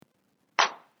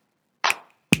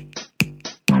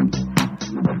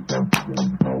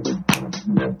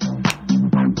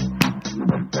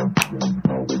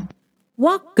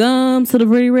Welcome to the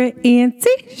Pretty Red ENT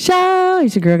Show.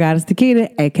 It's your girl, Goddess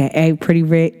Takeda, a.k.a. Pretty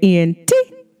Red ENT.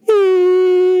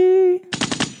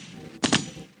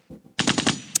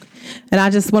 And I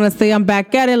just want to say I'm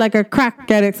back at it like a crack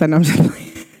addict. So no, I'm just playing.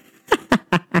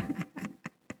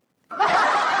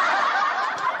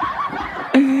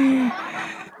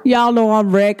 Y'all know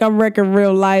I'm wreck. I'm wreck in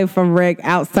real life. I'm wreck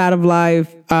outside of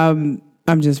life. I'm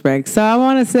just wrecked. So I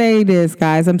want to say this,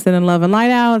 guys. I'm sending love and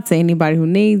light out to anybody who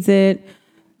needs it.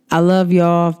 I love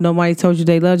y'all. If nobody told you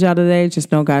they loved y'all today,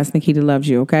 just know Goddess Nikita loves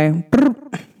you, okay? All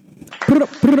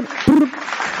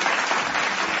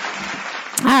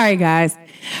right, guys.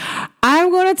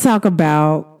 I'm going to talk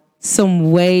about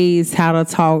some ways how to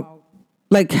talk,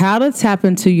 like how to tap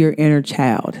into your inner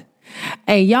child.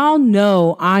 And y'all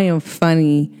know I am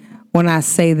funny when I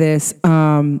say this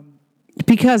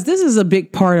because this is a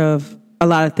big part of a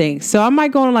lot of things. So I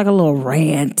might go on like a little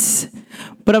rant,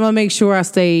 but I'm going to make sure I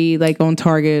stay like on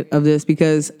target of this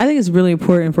because I think it's really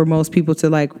important for most people to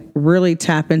like really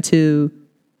tap into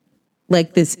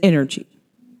like this energy.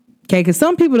 Okay. Because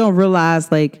some people don't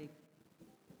realize like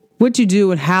what you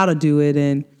do and how to do it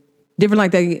and different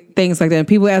like that, things like that. And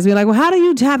people ask me like, well, how do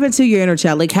you tap into your inner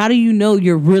child? Like, how do you know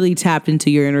you're really tapped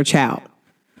into your inner child?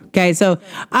 Okay. So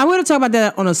I'm going to talk about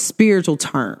that on a spiritual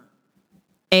term.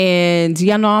 And,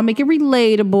 y'all know, I'll make it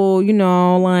relatable, you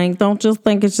know, like, don't just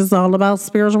think it's just all about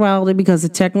spirituality because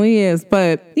it technically is.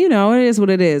 But, you know, it is what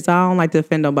it is. I don't like to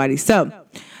offend nobody. So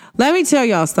let me tell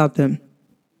y'all something.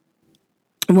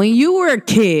 When you were a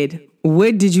kid,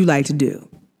 what did you like to do?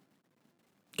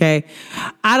 Okay.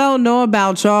 I don't know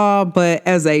about y'all, but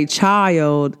as a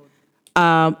child,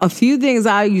 a few things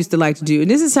I used to like to do. And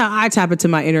this is how I tap into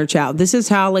my inner child. This is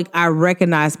how, like, I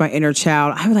recognize my inner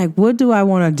child. I'm like, what do I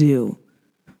want to do?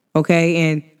 Okay.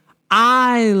 And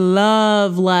I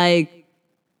love, like,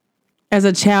 as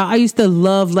a child, I used to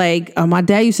love, like, my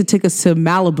dad used to take us to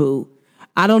Malibu.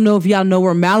 I don't know if y'all know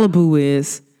where Malibu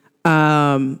is.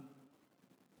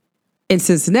 In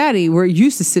Cincinnati, where it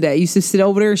used to sit at. It used to sit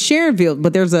over there in Sharonville,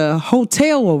 but there's a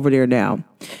hotel over there now.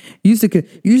 You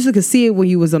used to see it when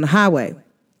you was on the highway,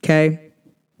 okay?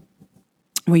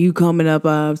 When you coming up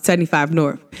 75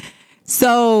 North.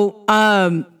 So,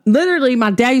 literally,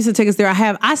 my dad used to take us there.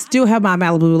 I still have my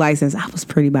Malibu license. I was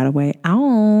pretty, by the way.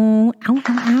 Ow.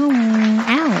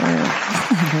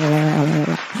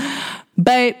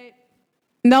 But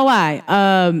no lie.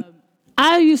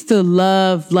 I used to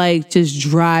love like just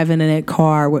driving in that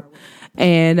car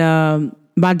and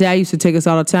my dad used to take us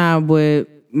all the time with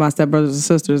my stepbrothers and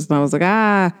sisters. And I was like,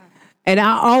 and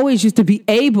I always used to be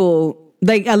able,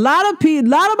 like a lot of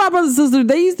my brothers and sisters,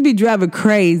 they used to be driving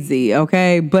crazy.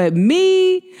 Okay. But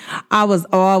me, I was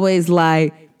always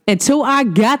like, until I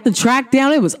got the track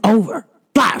down, it was over.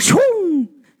 Flash.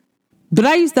 But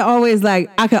I used to always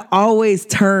like, I could always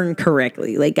turn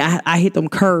correctly. Like I hit them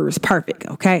curves perfect.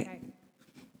 Okay.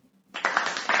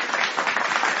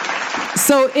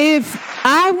 So if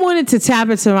I wanted to tap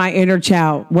into my inner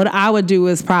child, what I would do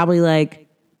is probably like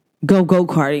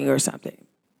go-karting or something.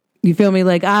 You feel me?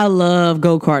 Like I love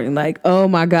go-karting. Like, oh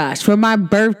my gosh. For my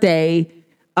birthday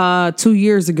 2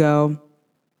 years ago,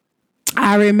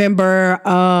 I remember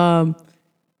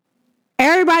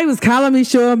everybody was calling me,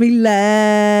 showing me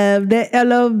love, that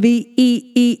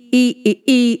LOVEEEEE.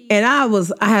 And I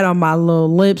had on my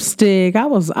little lipstick. I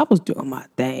was doing my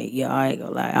thing, y'all. I ain't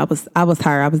gonna lie. I was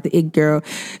her. I was the it girl.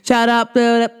 Shout out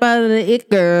to the it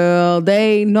girl.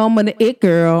 They know I'm the it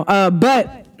girl.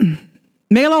 But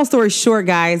make a long story short,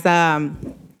 guys. I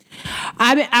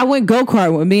went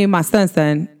go-kart with me and my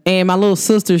son, and my little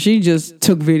sister, she just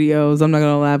took videos. I'm not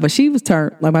gonna lie, but she was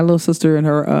turned. Like my little sister and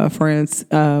her friends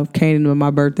came to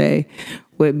my birthday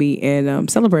with me and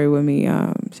celebrated with me.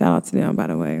 Shout out to them, by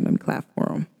the way. Let me clap for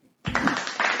them.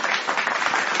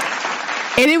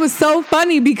 And it was so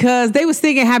funny because they was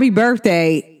singing happy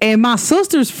birthday, and my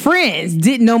sister's friends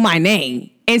didn't know my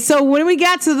name. And so when we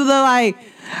got to the like,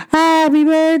 happy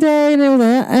birthday, and it was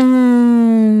like,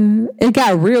 it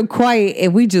got real quiet,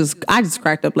 and I just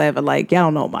cracked up laughing like, y'all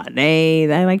don't know my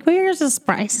name. I'm like, where's the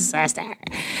Spice sister?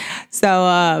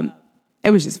 So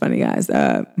it was just funny, guys.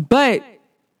 But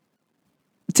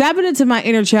tapping into my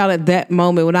inner child at that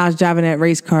moment when I was driving that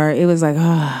race car, it was like,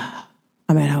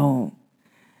 I'm at home.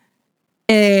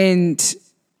 And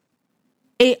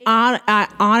I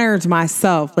honored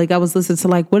myself. Like I was listening to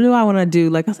like, what do I want to do?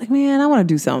 Like I was like, man, I want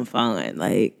to do something fun.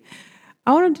 Like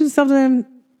I want to do something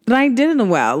that I ain't did in a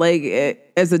while. Like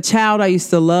as a child, I used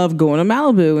to love going to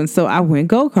Malibu, and so I went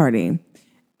go-karting.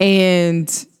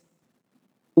 And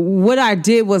what I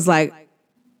did was like,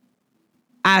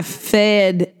 I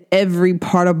fed every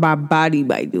part of my body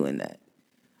by doing that.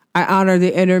 I honor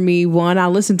the inner me. One, I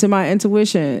listen to my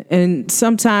intuition. And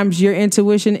sometimes your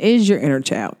intuition is your inner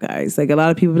child, guys. Like a lot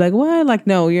of people be like, what? Like,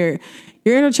 no, your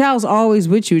inner child's always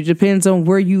with you. It depends on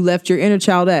where you left your inner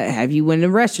child at. Have you went to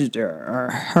register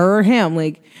or her or him?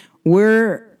 Like,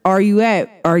 where are you at?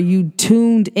 Are you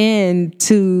tuned in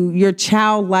to your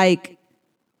childlike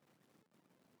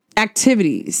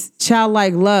activities,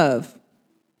 childlike love?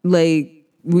 Like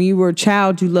when you were a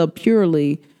child, you loved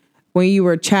purely. When you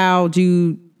were a child,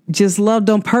 you just loved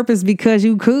on purpose because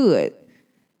you could.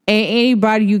 And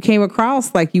anybody you came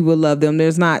across, like you would love them.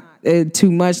 There's not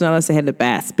too much, not unless they had the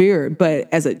bad spirit. But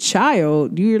as a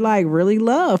child, you're like really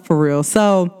loved for real.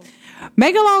 So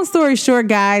make a long story short,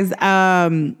 guys,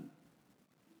 I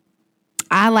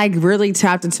like really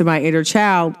tapped into my inner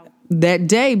child that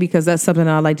day because that's something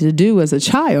I like to do as a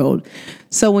child.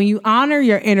 So when you honor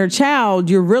your inner child,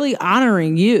 you're really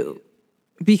honoring you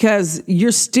because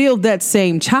you're still that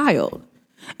same child.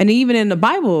 And even in the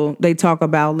Bible, they talk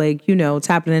about like, you know,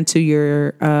 tapping into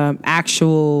your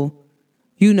actual,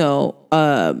 you know,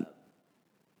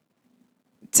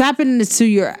 tapping into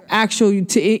your actual,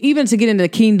 even to get into the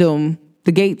kingdom,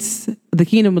 the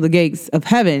kingdom of the gates of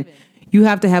heaven, you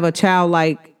have to have a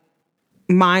childlike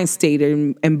mind state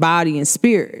and body and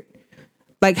spirit.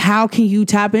 Like, how can you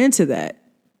tap into that?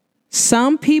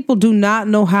 Some people do not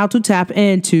know how to tap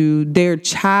into their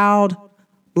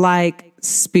childlike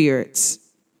spirits.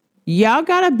 Y'all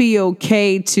gotta be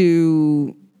okay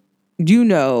to, you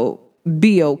know,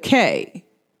 be okay.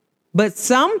 But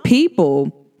some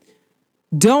people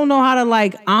don't know how to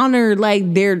like honor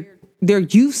like their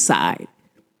youth side.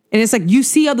 And it's like you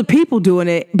see other people doing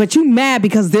it, but you mad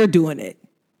because they're doing it.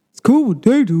 It's cool what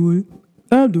they doing.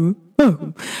 I'll do it.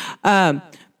 Oh.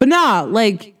 But nah,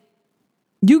 like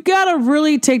you gotta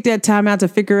really take that time out to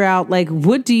figure out like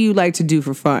what do you like to do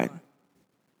for fun?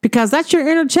 Because that's your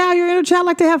inner child. Your inner child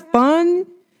like to have fun.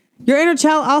 Your inner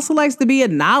child also likes to be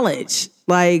acknowledged.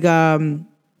 Like, I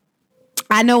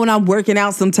know when I'm working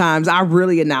out sometimes, I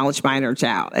really acknowledge my inner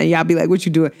child. And y'all be like, what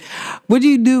you doing? What do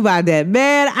you do about that?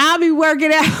 Man, I'll be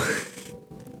working out.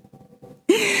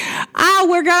 I'll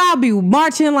work out. I'll be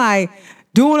marching, like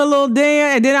doing a little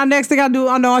dance. And then next thing I do,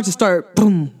 I know I just start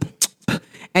boom.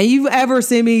 And you ever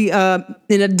see me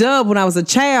in a dub when I was a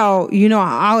child, you know,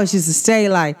 I always used to stay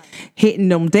like hitting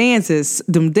them dances,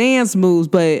 them dance moves.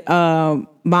 But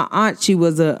my aunt, she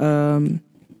was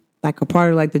like a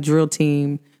part of like the drill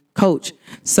team coach.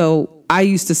 So I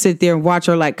used to sit there and watch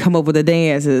her like come up with the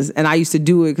dances. And I used to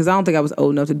do it because I don't think I was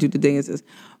old enough to do the dances.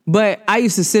 But I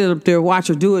used to sit up there and watch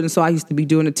her do it. And so I used to be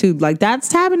doing it too. Like that's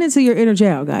tapping into your inner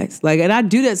child, guys. Like, and I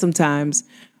do that sometimes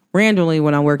randomly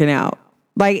when I'm working out.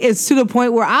 Like, it's to the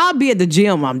point where I'll be at the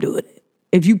gym, I'm doing it.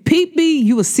 If you peep me,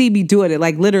 you will see me doing it.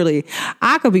 Like, literally,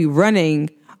 I could be running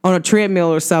on a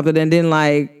treadmill or something, and then,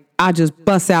 like, I just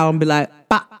bust out and be like,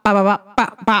 bop, bop, bop,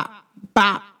 bop, bop,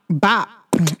 bop, bop,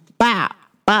 bop,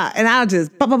 bop. And I'll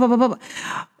just, bop, bop, bop, bop, bop.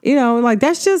 You know, like,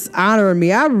 that's just honoring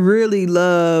me. I really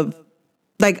love,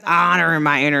 like, honoring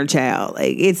my inner child.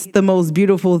 Like, it's the most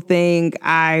beautiful thing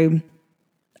I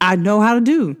know how to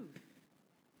do.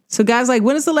 So guys, like,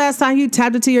 when is the last time you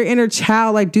tapped into your inner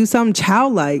child? Like, do something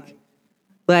childlike.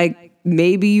 Like,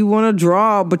 maybe you want to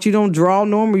draw, but you don't draw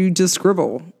normal. You just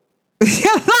scribble. For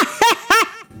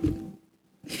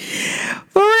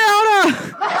real, no.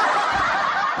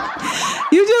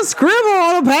 You just scribble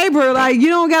on a paper. Like, you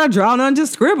don't got to draw none,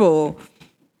 just scribble.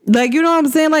 Like, you know what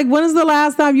I'm saying? Like, when is the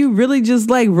last time you really just,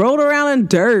 like, rolled around in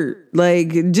dirt?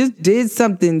 Like, just did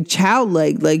something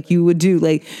childlike, like you would do.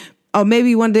 Like, or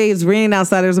maybe one day it's raining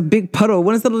outside, there's a big puddle.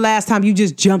 When is the last time you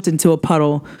just jumped into a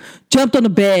puddle? Jumped on the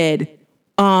bed?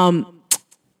 What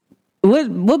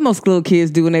most little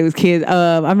kids do when they was kids?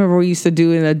 I remember we used to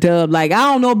do in a dub. Like,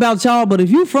 I don't know about y'all, but if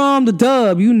you from the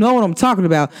dub, you know what I'm talking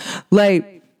about.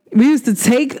 Like, we used to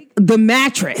take the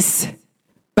mattress.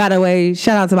 By the way,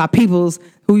 shout out to my peoples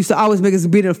who used to always make us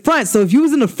be in the front. So if you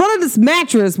was in the front of this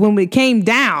mattress when it came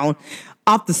down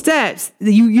off the steps,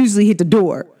 you usually hit the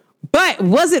door. But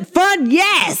was it fun?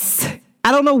 Yes.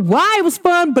 I don't know why it was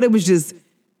fun, but it was just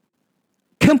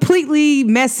completely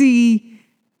messy,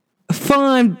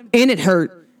 fun, and it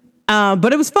hurt.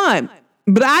 But it was fun.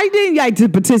 But I didn't like to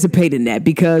participate in that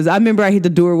because I remember I hit the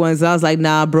door once. I was like,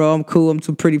 nah, bro, I'm cool. I'm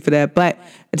too pretty for that. But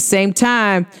at the same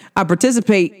time, I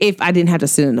participate if I didn't have to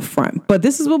sit in the front. But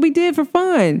this is what we did for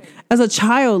fun. As a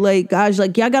child, like, gosh,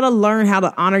 like, y'all got to learn how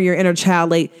to honor your inner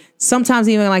child. Like, sometimes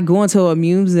even like going to an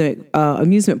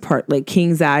amusement park, like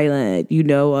Kings Island, you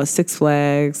know, Six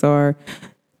Flags, or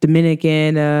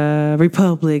Dominican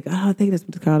Republic. I think that's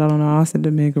what it's called. I don't know. I said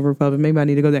Dominican Republic. Maybe I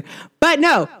need to go there. But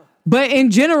no. But in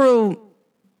general,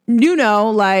 you know,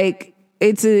 like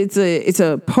it's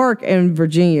a park in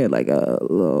Virginia, like a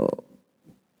little.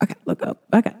 I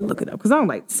gotta look it up because I don't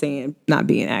like saying not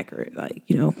being accurate, like,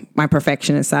 you know, my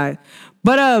perfectionist side.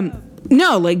 But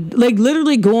no, like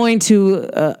literally going to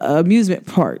a amusement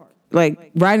park,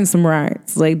 like riding some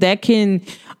rides, like that can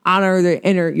honor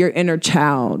your inner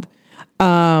child.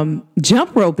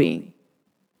 Jump roping,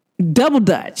 double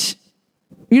dutch.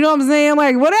 You know what I'm saying?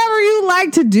 Like whatever you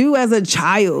like to do as a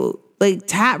child, like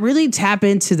really tap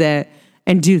into that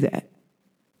and do that.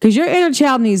 Because your inner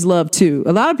child needs love too.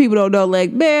 A lot of people don't know,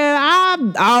 like, man,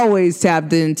 I'm always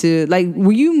tapped into, like,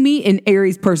 when you meet an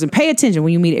Aries person, pay attention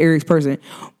when you meet an Aries person.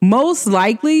 Most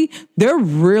likely, they're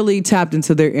really tapped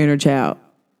into their inner child.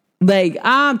 Like,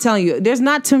 I'm telling you, there's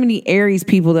not too many Aries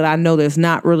people that I know that's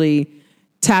not really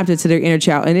tapped into their inner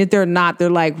child. And if they're not, they're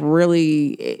like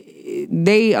really,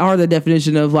 they are the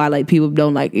definition of why, like, people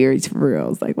don't like Aries for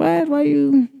real. It's like, what? Why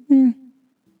you...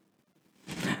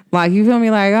 Like, you feel me?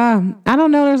 Like, I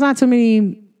don't know. There's not too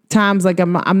many times like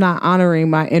I'm not honoring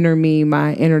my inner me,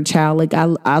 my inner child. Like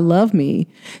I love me.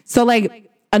 So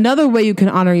like another way you can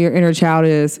honor your inner child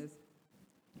is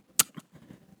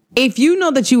if you know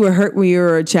that you were hurt when you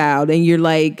were a child and you're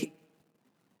like,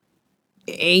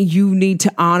 and you need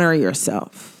to honor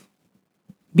yourself,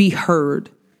 be heard.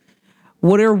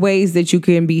 What are ways that you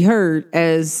can be heard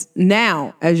as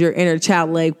your inner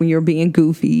child, like when you're being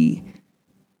goofy,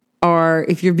 or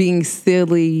if you're being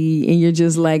silly and you're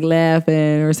just like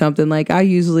laughing or something, like I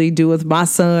usually do with my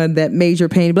son, that Major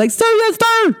Payne, be like, sir, yes,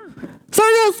 sir. Sir,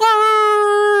 yes,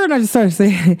 sir. And I just started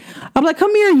saying, I'm like,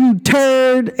 come here, you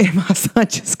turd. And my son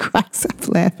just cracks up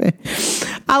laughing.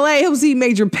 I let him see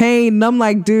Major Payne. And I'm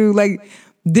like, dude, like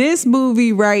this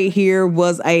movie right here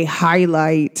was a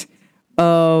highlight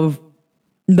of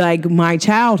like my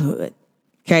childhood.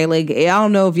 Okay. Like, I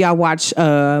don't know if y'all watch,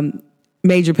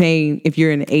 Major Payne, if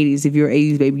you're in the 80s, if you're an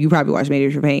 80s baby, you probably watch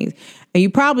Major Payne. And you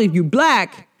probably, if you're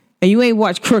black and you ain't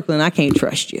watched Crooklyn, I can't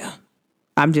trust you.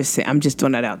 I'm just saying, I'm just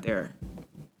throwing that out there.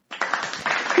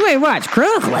 You ain't watched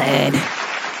Crooklyn.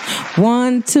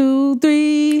 1, 2,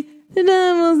 3, the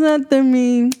devil's nothing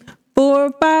mean.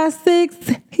 4, 5,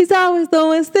 6, he's always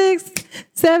throwing 6,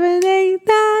 7, 8,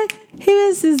 9. He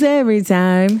misses every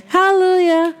time.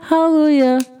 Hallelujah,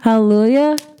 hallelujah,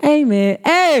 hallelujah, amen.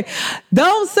 Hey,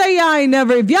 don't say y'all ain't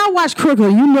never. If y'all watch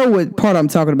Crooklyn, you know what part I'm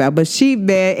talking about. But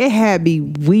man, it had me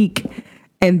weak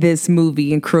in this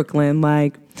movie in Crooklyn.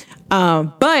 Like,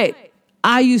 but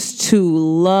I used to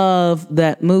love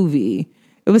that movie.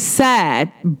 It was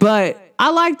sad, but I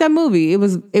liked that movie. It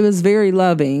was very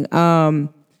loving.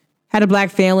 Had a black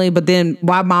family, but then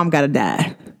why mom gotta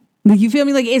die? Like, you feel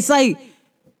me? Like it's like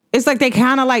they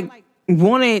kind of like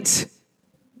wanted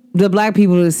the black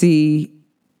people to see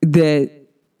that,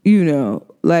 you know,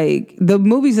 like the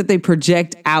movies that they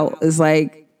project out is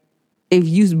like, if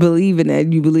you believe in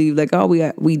that, you believe like, oh,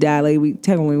 we die. Like we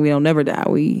don't never die.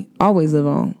 We always live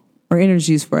on. Our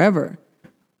energy is forever.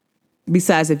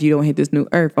 Besides, if you don't hit this new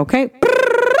earth, okay?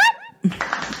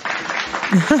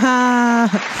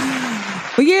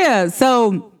 But yeah,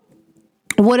 so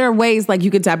what are ways like you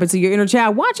can tap into your inner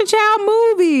child? Watch a child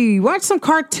movie, watch some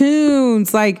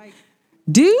cartoons, like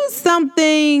do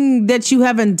something that you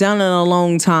haven't done in a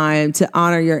long time to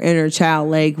honor your inner child.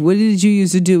 Like, what did you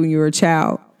used to do when you were a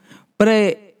child?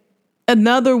 But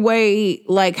another way,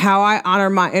 like how I honor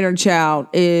my inner child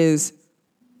is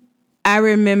I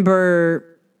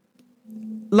remember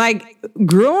like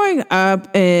growing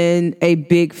up in a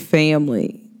big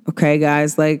family. Okay,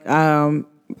 guys, like I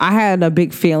had a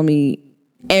big family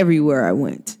everywhere I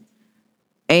went.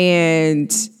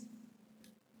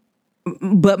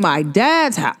 But my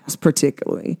dad's house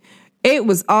particularly, it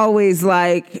was always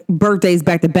like birthdays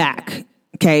back to back.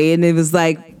 Okay. And it was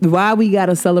like, why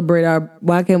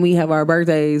can't we have our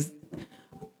birthdays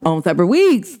on separate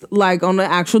weeks? Like on the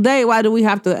actual day, why do we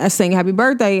have to sing happy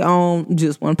birthday on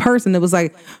just one person? It was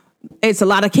like, it's a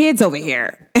lot of kids over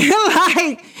here.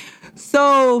 Like,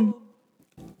 so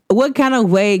what kind of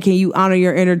way can you honor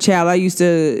your inner child? I used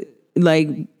to like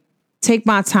take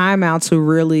my time out to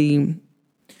really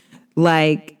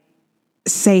like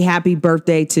say happy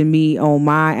birthday to me on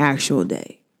my actual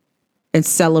day and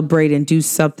celebrate and do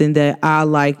something that I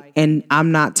like. And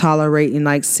I'm not tolerating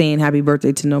like saying happy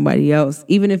birthday to nobody else,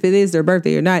 even if it is their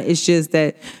birthday or not. It's just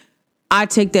that I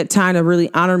take that time to really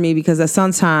honor me, because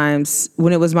sometimes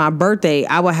when it was my birthday,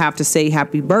 I would have to say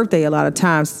happy birthday a lot of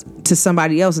times to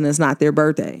somebody else and it's not their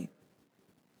birthday.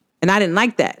 And I didn't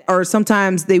like that. Or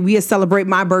sometimes we'd celebrate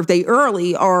my birthday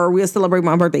early or we'd celebrate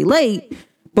my birthday late,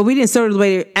 but we didn't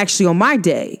celebrate it actually on my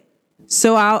day.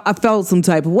 So I felt some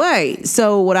type of way.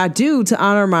 So what I do to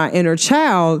honor my inner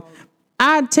child,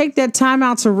 I take that time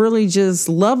out to really just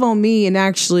love on me and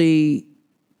actually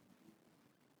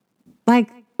like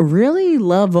really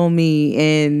love on me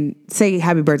and say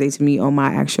happy birthday to me on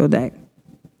my actual day.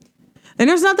 And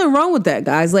there's nothing wrong with that,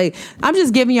 guys. Like, I'm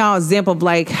just giving y'all an example of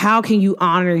like, how can you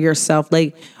honor yourself?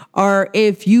 Like, or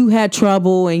if you had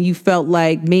trouble and you felt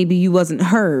like maybe you wasn't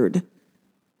heard,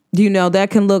 you know,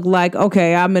 that can look like,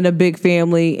 okay, I'm in a big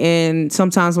family. And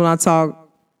sometimes when I talk,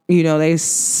 you know,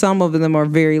 some of them are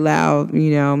very loud.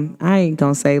 You know, I ain't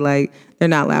gonna say like they're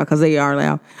not loud because they are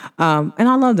loud. And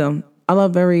I love them. I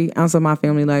love every ounce of my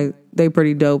family. Like, they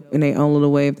pretty dope in their own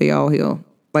little way if they all heal.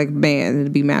 Like, man,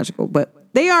 it'd be magical. But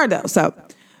they are though. So,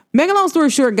 make a long story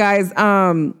short, guys,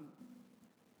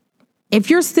 if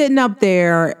you're sitting up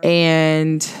there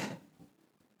and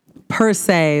per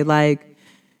se, like,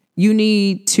 your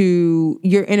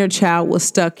inner child was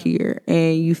stuck here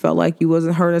and you felt like you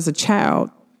wasn't heard as a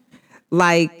child,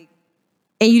 like,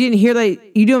 and you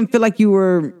didn't feel like you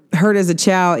were heard as a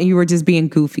child and you were just being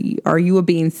goofy or you were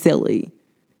being silly.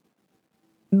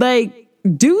 Like,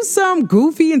 do some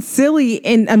goofy and silly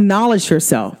and acknowledge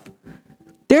yourself.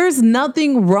 There's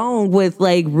nothing wrong with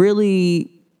like really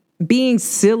being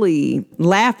silly,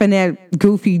 laughing at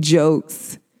goofy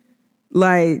jokes.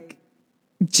 Like,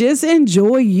 just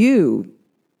enjoy you.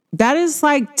 That is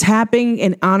like tapping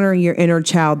and honoring your inner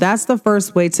child. That's the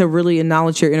first way to really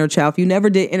acknowledge your inner child. If you never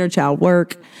did inner child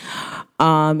work,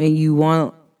 and you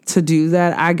want to do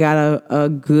that, I got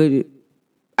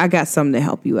I got something to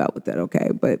help you out with that. Okay.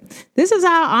 But this is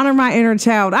how I honor my inner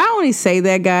child. I only say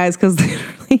that, guys, because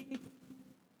literally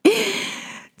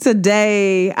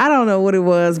today, I don't know what it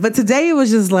was, but today it was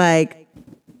just like,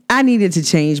 I needed to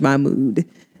change my mood.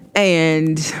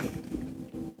 And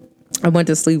I went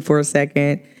to sleep for a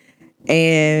second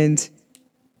and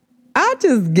I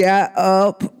just got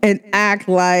up and act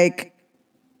like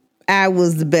I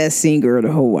was the best singer in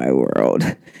the whole wide world.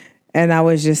 And I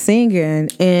was just singing.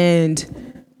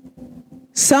 And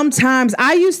sometimes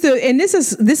I used to, and this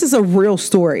is a real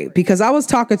story because I was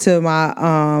talking to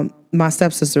my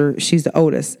stepsister. She's the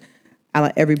oldest out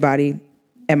of everybody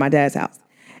at my dad's house.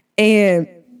 And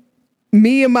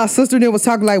me and my sister then was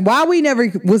talking like, why we never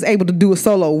was able to do a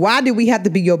solo? Why did we have to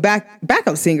be your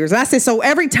backup singers? And I said, so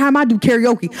every time I do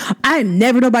karaoke, I am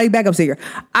never nobody backup singer.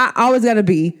 I always got to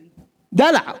be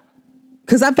that.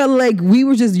 Because I felt like we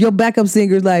were just your backup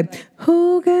singers. Like,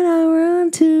 who can I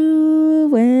run to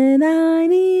when I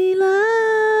need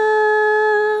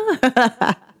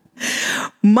love?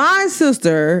 My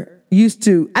sister used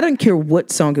to, I didn't care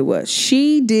what song it was.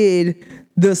 She did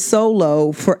the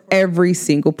solo for every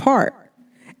single part.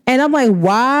 And I'm like,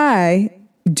 why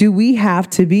do we have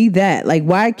to be that? Like,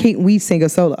 why can't we sing a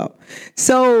solo?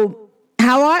 So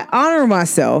how I honor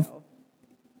myself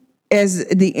as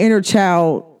the inner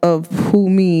child of who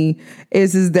me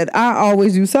is that I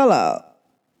always do solo.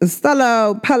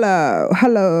 Solo,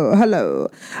 hello.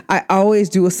 I always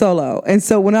do a solo. And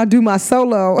so when I do my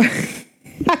solo,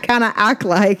 I kind of act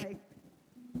like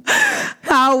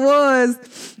how I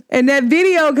was in that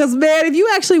video. Because, man, if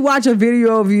you actually watch a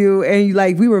video of you and you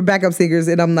like, we were backup singers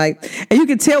and I'm like, and you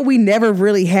can tell we never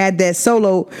really had that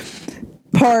solo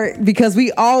part because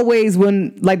we always,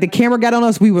 when like the camera got on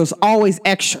us, we was always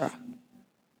extra.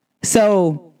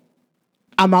 So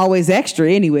I'm always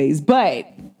extra anyways. But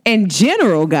in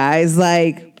general, guys,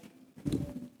 like,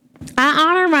 I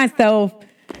honor myself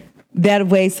that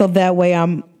way. So that way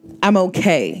I'm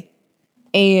okay.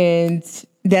 And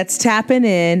that's tapping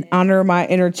in, honor my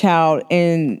inner child.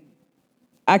 And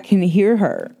I can hear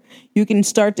her. You can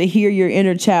start to hear your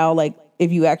inner child. Like,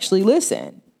 if you actually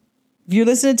listen, if you're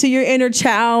listening to your inner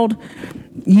child,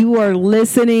 you are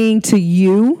listening to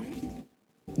you.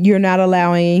 You're not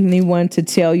allowing anyone to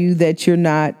tell you that you're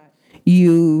not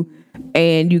you,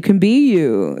 and you can be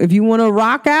you. If you want to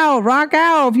rock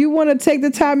out. If you want to take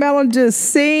the time out and just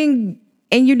sing,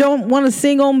 and you don't want to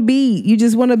sing on beat, you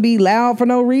just want to be loud for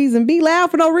no reason, be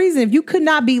loud for no reason. If you could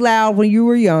not be loud when you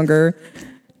were younger,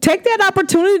 take that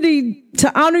opportunity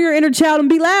to honor your inner child and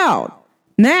be loud.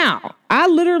 Now, I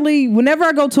literally, whenever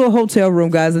I go to a hotel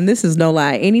room, guys, and this is no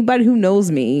lie, anybody who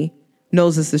knows me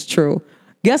knows this is true.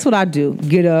 Guess what I do?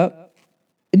 Get up,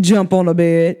 jump on the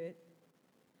bed.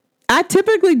 I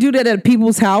typically do that at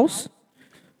people's house.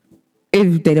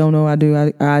 If they don't know I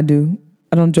do, I do.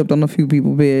 I don't jump on a few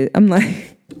people's bed. I'm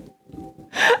like,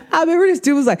 I remember this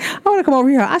dude was like, I want to come over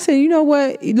here. I said, you know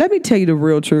what? Let me tell you the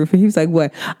real truth. And he was like,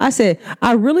 what? I said,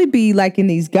 I really be liking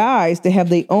these guys to have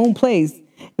their own place.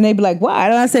 And they be like, why?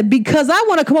 And I said, because I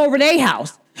want to come over to their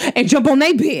house and jump on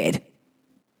their bed.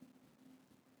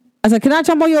 I said, can I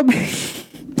jump on your bed?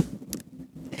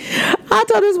 I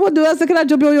told this one dude, I said, can I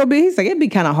jump on your bed? He's like, it'd be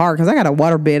kind of hard because I got a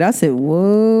water bed. I said,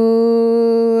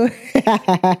 whoa.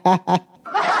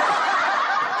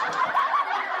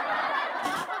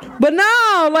 But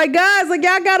no, like, guys, like,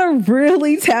 y'all gotta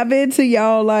really tap into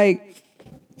y'all, like,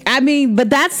 I mean,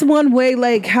 but that's one way,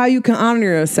 like, how you can honor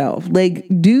yourself. Like,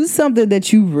 do something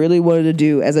that you really wanted to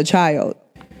do as a child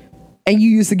and you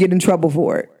used to get in trouble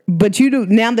for it. But you do,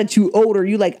 now that you're older,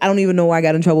 you like, I don't even know why I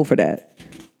got in trouble for that.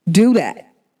 Do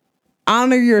that.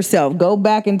 Honor yourself. Go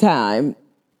back in time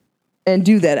and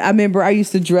do that. I remember I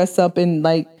used to dress up in,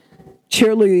 like,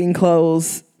 cheerleading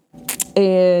clothes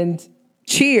and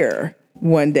cheer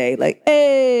one day, like,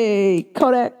 hey,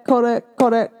 Kodak, Kodak,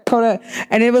 Kodak, Kodak.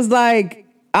 And it was like,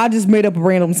 I just made up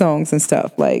random songs and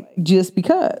stuff, like, just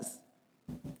because.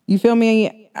 You feel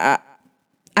me? I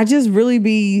just really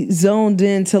be zoned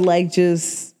into, like,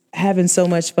 just having so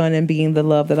much fun and being the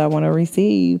love that I want to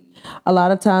receive. A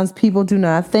lot of times people do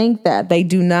not think that. They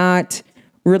do not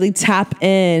really tap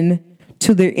in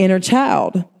to their inner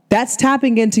child. That's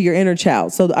tapping into your inner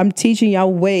child. So I'm teaching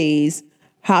y'all ways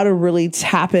how to really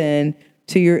tap in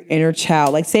to your inner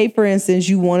child. Like, say, for instance,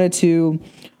 you wanted to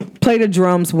play the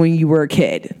drums when you were a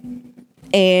kid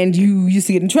and you used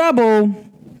to get in trouble.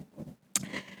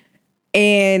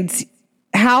 And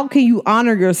how can you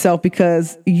honor yourself?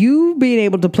 Because you being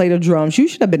able to play the drums, you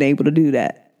should have been able to do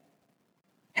that.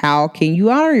 How can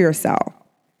you honor yourself?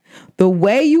 The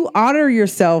way you honor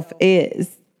yourself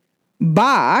is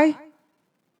by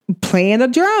playing the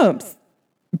drums.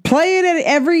 Play it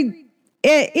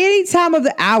at any time of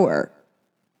the hour.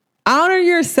 Honor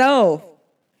yourself.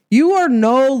 You are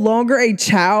no longer a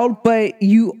child, but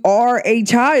you are a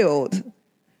child.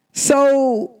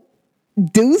 So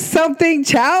do something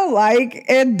childlike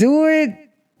and do it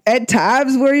at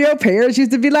times where your parents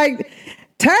used to be like,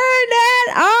 turn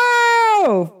that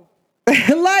off.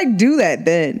 Like, do that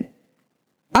then.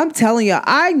 I'm telling you,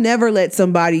 I never let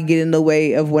somebody get in the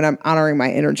way of when I'm honoring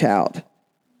my inner child.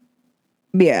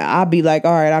 Yeah, I'll be like,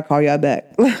 all right, I'll call y'all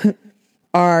back.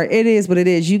 Or it is what it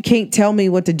is. You can't tell me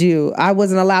what to do. I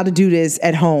wasn't allowed to do this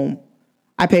at home.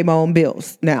 I pay my own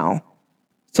bills now.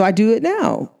 So I do it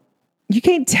now. You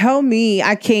can't tell me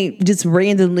I can't just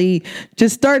randomly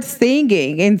just start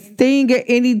singing and sing at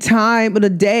any time of the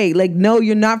day. Like, no,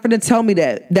 you're not going to tell me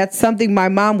that. That's something my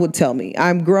mom would tell me.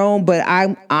 I'm grown, but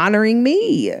I'm honoring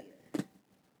me.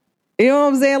 You know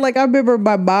what I'm saying? Like, I remember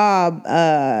my mom,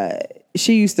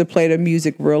 she used to play the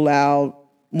music real loud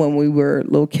when we were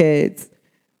little kids.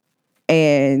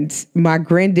 And my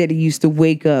granddaddy used to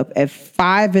wake up at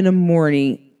 5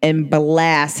 a.m. and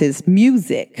blast his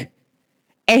music.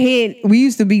 And we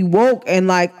used to be woke and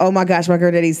like, oh my gosh, my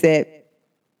granddaddy said,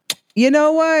 you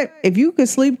know what? If you could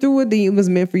sleep through it, then it was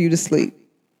meant for you to sleep.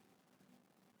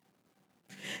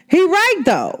 He right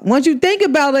though. Once you think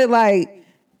about it, like,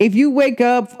 if you wake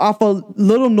up off of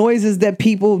little noises that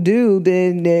people do,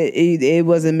 then it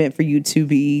wasn't meant for you to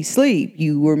be asleep.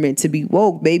 You were meant to be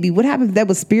woke, baby. What happens if that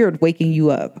was spirit waking you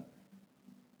up?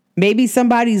 Maybe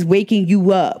somebody's waking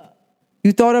you up.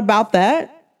 You thought about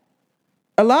that?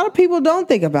 A lot of people don't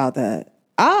think about that.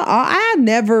 I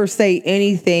never say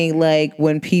anything like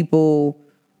when people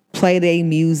play their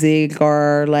music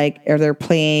or they're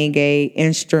playing a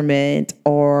instrument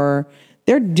or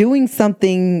they're doing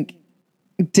something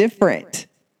different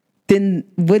than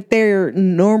what they're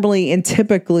normally and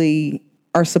typically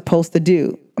are supposed to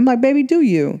do. I'm like, baby, do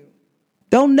you?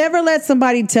 Don't never let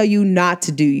somebody tell you not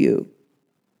to do you.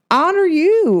 Honor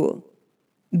you.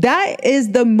 That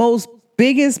is the most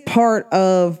biggest part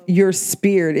of your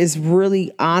spirit, is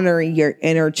really honoring your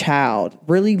inner child,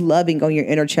 really loving on your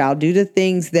inner child. Do the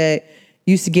things that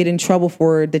you used to get in trouble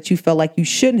for that you felt like you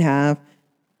shouldn't have.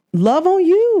 Love on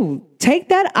you. Take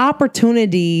that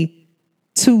opportunity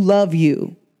to love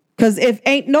you. Because if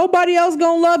ain't nobody else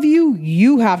gonna love you,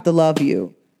 you have to love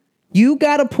you. You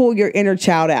got to pull your inner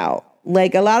child out.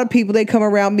 Like, a lot of people, they come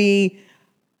around me,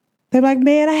 they're like,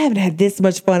 man, I haven't had this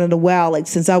much fun in a while, like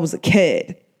since I was a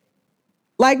kid.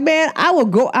 Like, man, I will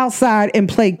go outside and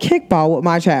play kickball with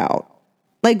my child.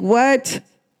 Like, what?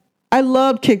 I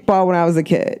loved kickball when I was a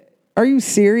kid. Are you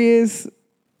serious?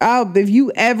 If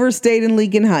you ever stayed in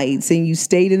Lincoln Heights and you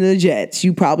stayed in the Jets,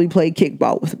 you probably played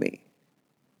kickball with me.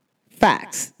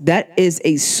 Facts. That is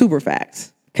a super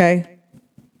facts. Okay?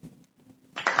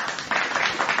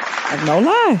 No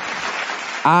lie.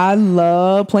 I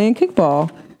love playing kickball.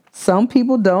 Some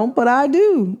people don't, but I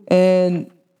do.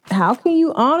 And how can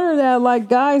you honor that? Like,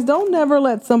 guys, don't never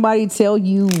let somebody tell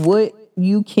you what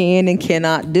you can and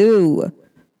cannot do.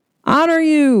 Honor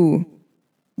you.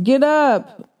 Get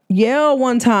up. Yell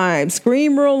one time.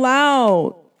 Scream real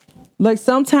loud. Like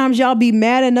sometimes y'all be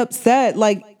mad and upset.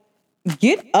 Like,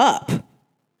 get up.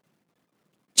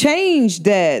 Change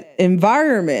that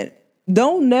environment.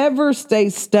 Don't never stay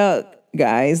stuck,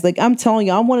 guys. Like I'm telling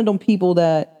you, I'm one of them people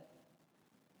that,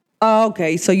 oh,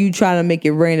 okay, so you trying to make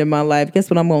it rain in my life.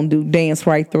 Guess what I'm going to do? Dance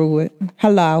right through it.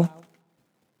 Hello.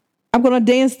 I'm going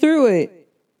to dance through it.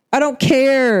 I don't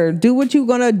care. Do what you're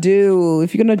going to do.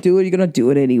 If you're going to do it, you're going to do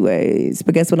it anyways.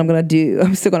 But guess what I'm going to do?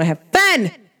 I'm still going to have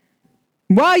fun.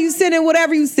 While you sending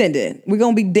whatever you sending, we're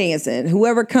going to be dancing.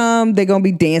 Whoever come, they're going to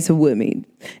be dancing with me.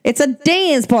 It's a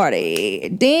dance party.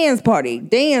 Dance party.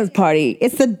 Dance party.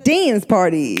 It's a dance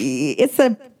party. It's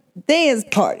a dance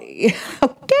party.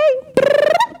 Okay?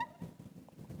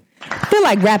 I feel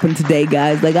like rapping today,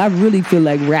 guys. Like, I really feel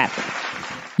like rapping.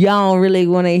 Y'all don't really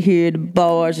want to hear the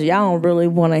bars. Y'all don't really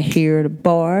want to hear the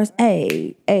bars.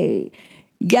 Hey.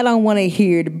 Y'all don't want to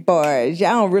hear the bars.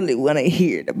 Y'all don't really want to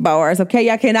hear the bars. Okay,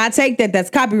 y'all cannot take that. That's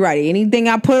copyrighted. Anything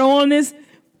I put on this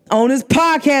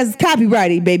podcast is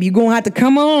copyrighted, baby. You're going to have to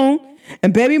come on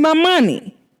and baby my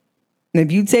money. And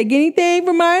if you take anything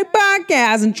from my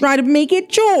podcast and try to make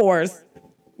it yours,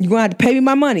 you're going to have to pay me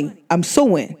my money. I'm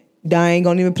suing. I ain't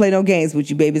going to even play no games with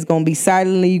you, baby. It's going to be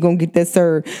silently. You're going to get that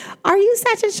served. Are you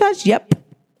such and such? Yep.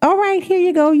 All right, here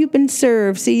you go. You've been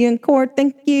served. See you in court.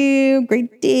 Thank you.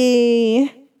 Great day.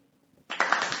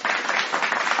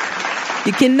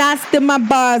 You cannot steal my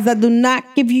bars. I do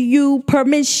not give you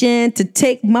permission to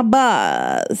take my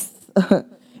bars.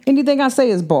 Anything I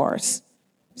say is bars.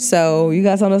 So you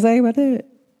got something to say about that?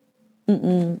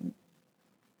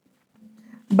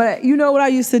 But you know what I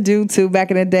used to do too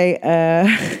back in the day?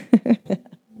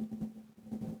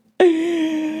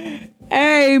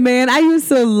 Hey, man, I used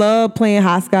to love playing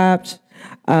hopscotch.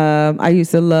 I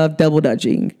used to love double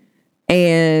dutching.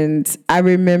 And I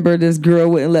remember this girl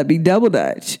wouldn't let me double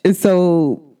dutch. And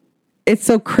so it's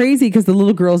so crazy because the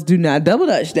little girls do not double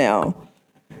dutch now.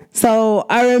 So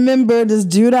I remember this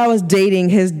dude I was dating,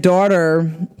 his daughter,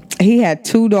 he had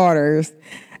 2 daughters.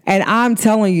 And I'm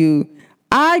telling you,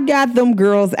 I got them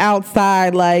girls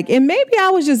outside, like, and maybe I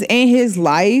was just in his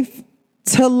life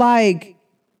to like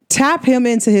tap him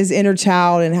into his inner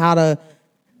child and how to,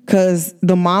 because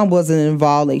the mom wasn't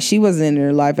involved, like she wasn't in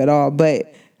their life at all.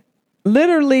 But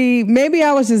literally, maybe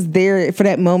I was just there for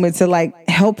that moment to like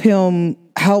help them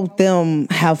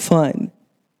have fun,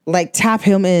 like tap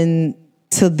him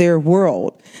into their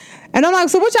world. And I'm like,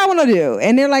 so what y'all want to do?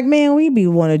 And they're like, man, we be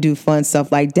want to do fun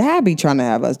stuff. Like dad be trying to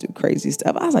have us do crazy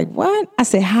stuff. I was like, what? I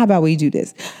said, how about we do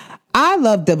this? I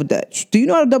love double dutch. Do you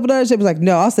know how to double dutch? They was like,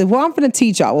 no. I said, well, I'm going to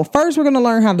teach y'all. Well, first we're going to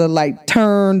learn how to like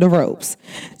turn the ropes.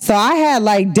 So I had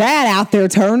like dad out there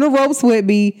turn the ropes with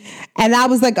me. And I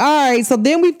was like, all right. So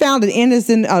then we found an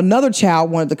innocent, another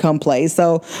child wanted to come play.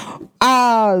 So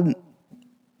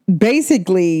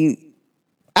basically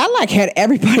I like had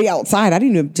everybody outside. I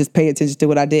didn't even just pay attention to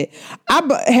what I did. I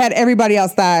had everybody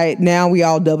outside. Now we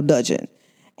all double dutching.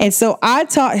 And so I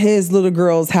taught his little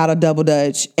girls how to double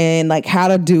dutch and like how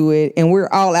to do it. And we're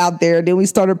all out there. Then we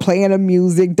started playing the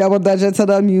music, double dutching to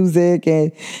the music.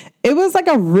 And it was like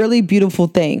a really beautiful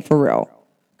thing for real.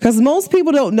 Because most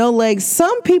people don't know, like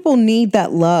some people need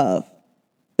that love.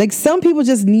 Like some people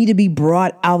just need to be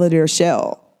brought out of their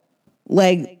shell.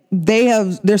 Like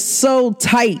they're so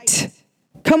tight.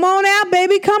 Come on out,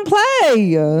 baby. Come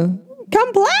play.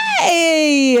 Come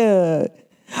play.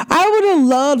 I would have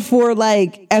loved for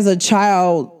like as a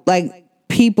child, like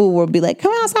people would be like,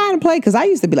 come outside and play. Cause I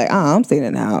used to be like, I'm staying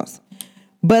in the house.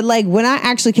 But like when I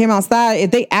actually came outside,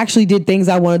 if they actually did things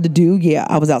I wanted to do, yeah,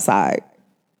 I was outside.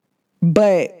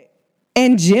 But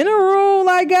in general,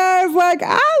 like guys, like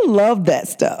I love that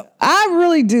stuff. I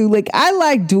really do. Like I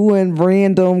like doing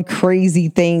random crazy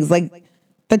things like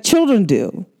the children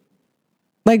do.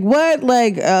 Like what?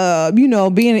 Like, being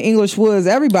in English Woods,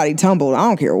 everybody tumbled. I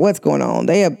don't care what's going on.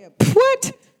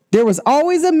 What? There was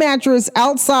always a mattress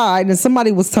outside and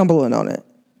somebody was tumbling on it.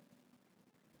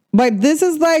 But this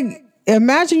is like,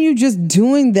 imagine you just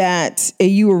doing that and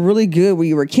you were really good when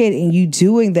you were a kid and you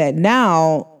doing that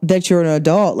now that you're an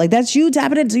adult. Like that's you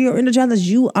tapping into your inner child. That's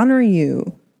you honoring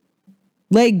you.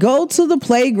 Like go to the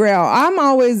playground. I'm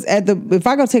always if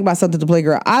I go take myself to the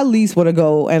playground, I at least want to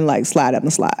go and like slide up the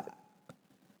slide.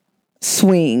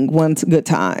 Swing one good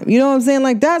time. You know what I'm saying?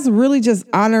 Like that's really just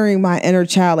honoring my inner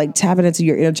child, like tapping into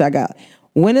your inner child. God,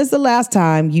 when is the last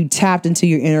time you tapped into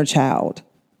your inner child?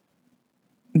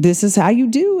 This is how you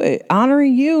do it.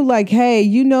 Honoring you like, hey,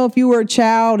 if you were a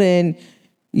child and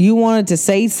you wanted to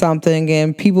say something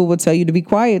and people would tell you to be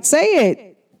quiet, say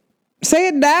it. Say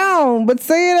it down, but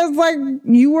say it as like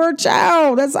you were a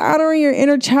child. That's honoring your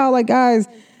inner child. Like guys,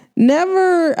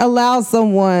 Never allow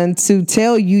someone to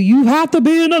tell you, you have to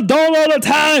be an adult all the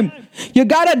time. You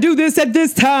got to do this at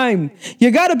this time.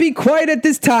 You got to be quiet at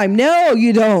this time. No,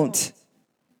 you don't.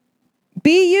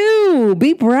 Be you.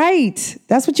 Be bright.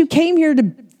 That's what you came here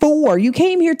for. You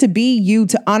came here to be you,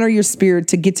 to honor your spirit,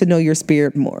 to get to know your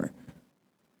spirit more.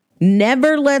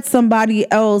 Never let somebody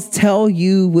else tell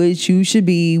you what you should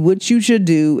be, what you should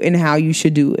do, and how you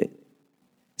should do it.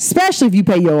 Especially if you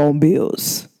pay your own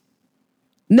bills.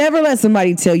 Never let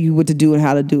somebody tell you what to do and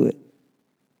how to do it.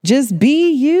 Just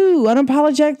be you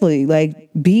unapologetically. Like,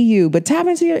 be you. But tap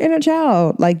into your inner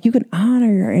child. Like, you can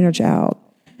honor your inner child.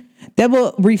 That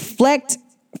will reflect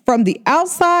from the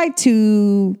outside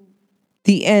to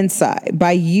the inside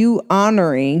by you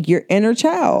honoring your inner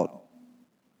child.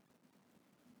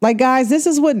 Like, guys, this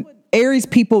is what Aries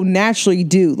people naturally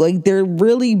do. Like, they're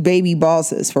really baby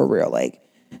bosses for real. Like,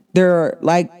 they're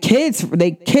like kids.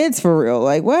 They kids for real.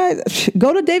 Like, what?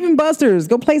 Go to Dave and Buster's.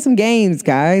 Go play some games,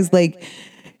 guys. Like,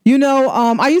 you know,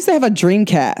 I used to have a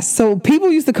Dreamcast. So people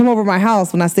used to come over my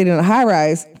house when I stayed in a high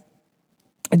rise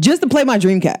just to play my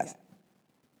Dreamcast.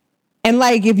 And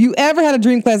like, if you ever had a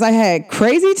Dreamcast, I had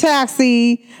Crazy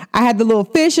Taxi. I had the little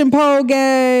fish and pole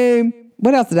game.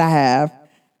 What else did I have?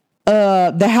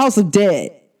 The House of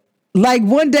Dead. Like,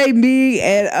 one day, me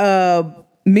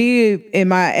and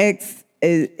my ex,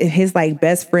 his like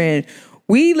best friend,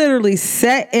 we literally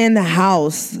sat in the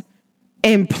house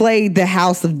and played the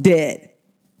House of Dead.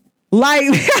 Like,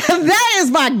 that is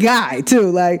my guy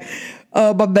too. Like,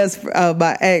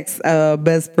 my ex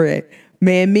best friend,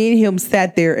 man, me and him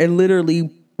sat there and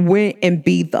literally went and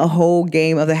beat the whole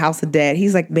game of the House of Dead.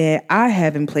 He's like, man, I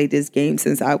haven't played this game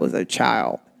since I was a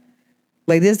child.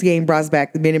 Like, this game brought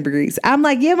back the memories. I'm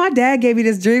like, yeah, my dad gave me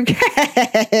this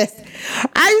Dreamcast.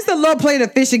 I used to love playing a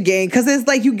fishing game because it's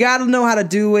like you got to know how to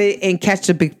do it and catch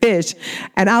a big fish.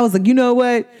 And I was like, you know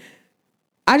what?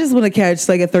 I just want to catch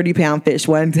like a 30-pound fish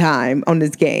one time on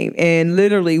this game. And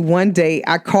literally one day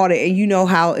I caught it. And you know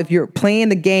how if you're playing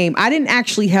the game, I didn't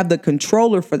actually have the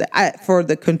controller for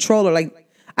the controller. Like,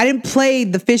 I didn't play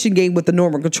the fishing game with the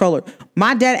normal controller.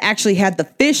 My dad actually had the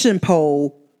fishing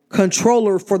pole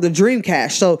controller for the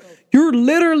Dreamcast. So you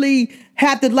literally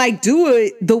have to like do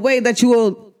it the way that you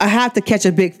will have to catch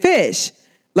a big fish,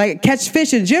 like catch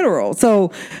fish in general.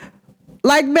 So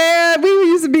like, man, we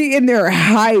used to be in there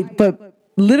hype, but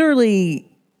literally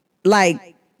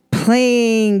like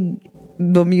playing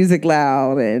the music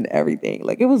loud and everything.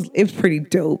 Like, it was pretty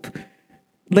dope.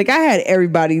 Like, I had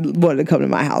everybody wanted to come to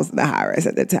my house in the high rise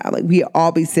at the time. Like, we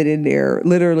all be sitting there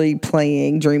literally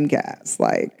playing Dreamcast,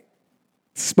 like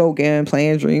smoking,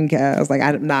 playing Dreamcast. Like,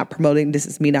 I'm not promoting, this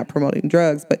is me not promoting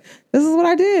drugs, but this is what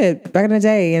I did back in the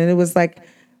day. And it was like,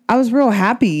 I was real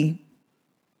happy,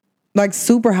 like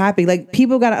super happy. Like,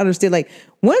 people got to understand, like,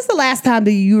 when's the last time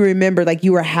that you remember, like,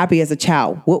 you were happy as a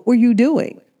child? What were you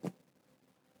doing?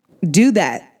 Do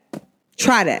that.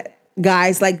 Try that,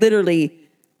 guys. Like, literally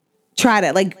try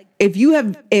that. Like, if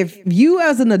you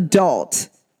as an adult,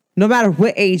 no matter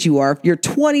what age you are, if you're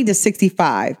 20 to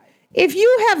 65, if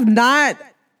you have not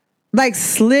like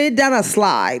slid down a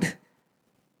slide,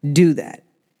 do that.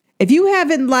 If you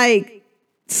haven't like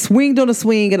swinged on a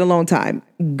swing in a long time,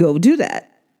 go do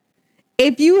that.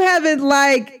 If you haven't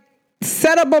like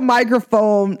set up a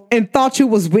microphone and thought you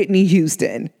was Whitney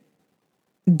Houston,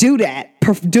 do that.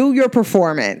 Do your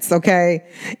performance, okay?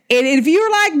 And if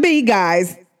you're like me,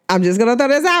 guys, I'm just gonna throw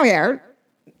this out here.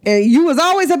 And you was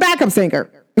always a backup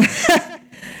singer.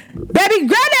 Baby, grab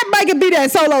that mic and be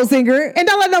that solo singer, and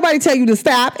don't let nobody tell you to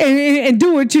stop and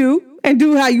do it you and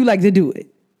do how you like to do it.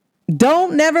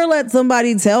 Don't never let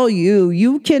somebody tell you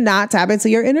you cannot tap into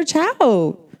your inner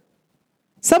child.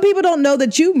 Some people don't know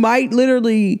that you might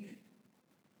literally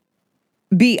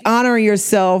be honoring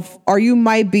yourself, or you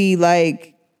might be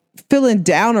like feeling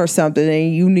down or something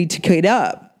and you need to get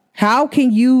up. How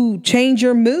can you change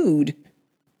your mood?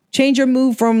 Change your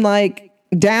mood from like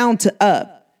down to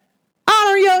up.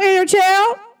 Honor your inner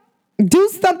child. Do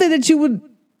something that you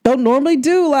don't normally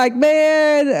do. Like,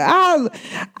 man,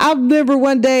 I remember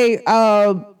one day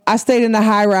I stayed in the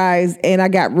high rise and I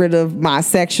got rid of my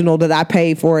sectional that I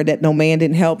paid for, that no man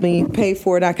didn't help me pay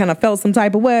for it. I kind of felt some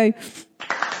type of way.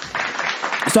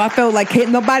 So I felt like,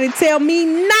 can't nobody tell me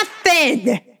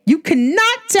nothing. You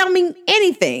cannot tell me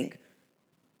anything.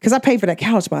 Because I paid for that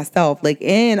couch myself. Like,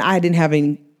 and I didn't have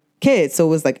any kids. So it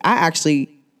was like, I actually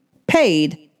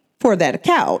paid for that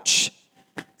couch.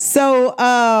 So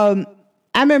I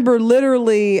remember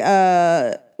literally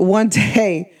one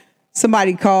day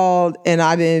somebody called and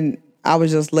I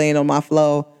was just laying on my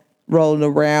floor, rolling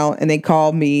around, and they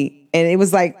called me. And it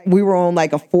was like, we were on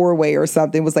like a 4-way or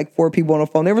something. It was like 4 people on the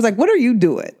phone. They was like, what are you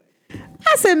doing?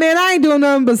 I said, man, I ain't doing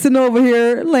nothing but sitting over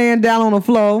here, laying down on the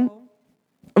floor,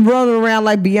 running around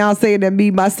like Beyonce and that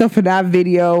Me, Myself, and I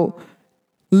video.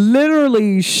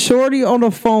 Literally, shorty on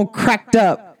the phone cracked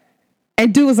up.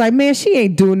 And dude was like, man, she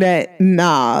ain't doing that.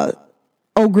 Nah.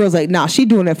 Old girl's like, nah, she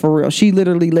doing that for real. She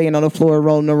literally laying on the floor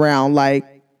rolling around like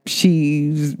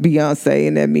she's Beyonce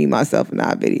in that Me, Myself, and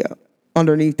I video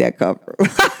underneath that cover.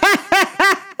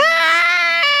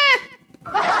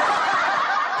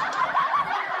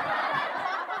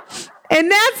 And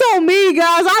that's on me,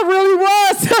 guys. I really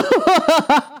was.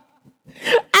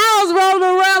 I was rolling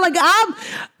around like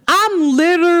I'm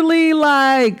literally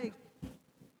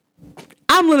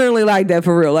like that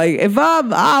for real. Like if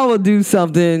I would do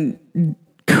something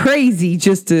crazy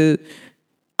just to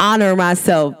honor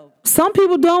myself. Some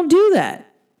people don't do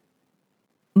that.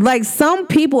 Like some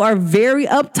people are very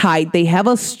uptight. They have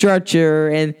a structure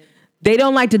and they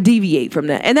don't like to deviate from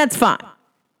that. And that's fine.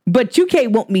 But you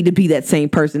can't want me to be that same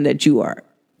person that you are.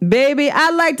 Baby, I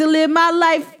like to live my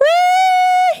life free.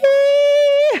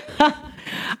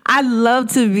 I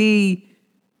love to be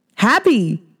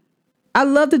happy. I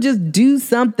love to just do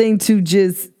something to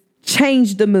just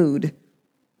change the mood.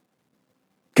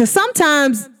 Because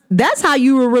sometimes that's how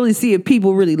you will really see if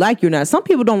people really like you or not. Some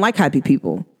people don't like happy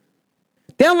people.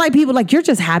 They don't like people like you're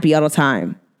just happy all the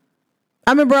time.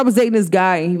 I remember I was dating this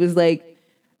guy and he was like,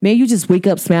 man, you just wake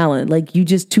up smiling. Like, you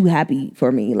just too happy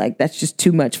for me. Like, that's just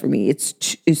too much for me.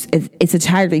 It's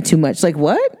entirely too much. Like,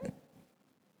 what?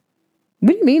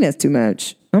 What do you mean it's too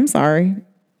much? I'm sorry.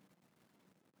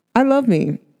 I love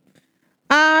me.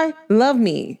 I love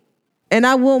me. And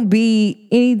I won't be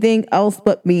anything else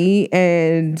but me.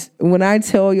 And when I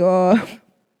tell y'all,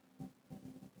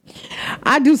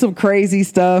 I do some crazy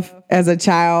stuff as a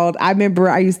child. I remember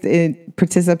I used to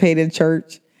participate in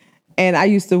church. And I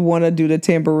used to want to do the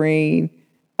tambourine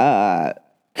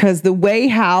because the way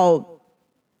how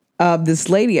this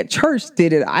lady at church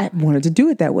did it, I wanted to do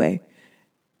it that way.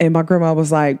 And my grandma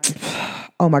was like,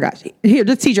 oh my gosh, here,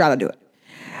 just teach her how to do it.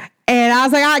 And I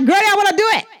was like, Granny, I want to do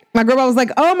it. My grandma was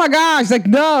like, oh my gosh, like,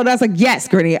 no. That's like, yes,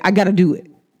 Granny, I got to do it.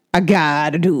 I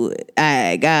got to do it.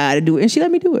 I got to do it. And she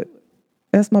let me do it.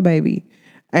 That's my baby.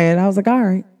 And I was like, all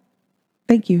right,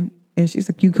 thank you. And she's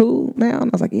like, you cool now? And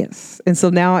I was like, yes. And so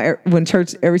now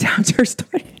every time church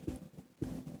started,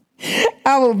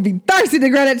 I would be thirsty to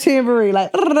grab that tambourine.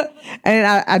 Like, and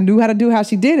I knew how to do how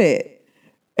she did it.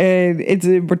 And it's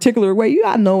a particular way. You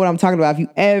gotta know what I'm talking about. If you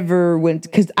ever went,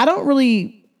 because I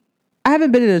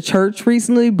haven't been in a church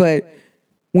recently, but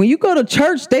when you go to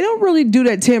church, they don't really do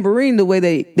that tambourine the way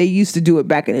they used to do it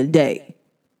back in the day.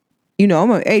 You know,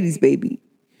 I'm an 80s baby.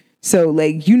 So,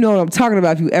 like, you know what I'm talking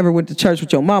about. If you ever went to church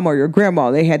with your mom or your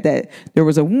grandma, they had that. There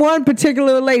was one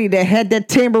particular lady that had that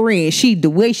tambourine. The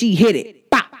way she hit it,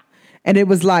 bop, and it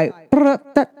was like, and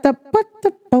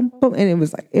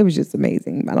it was just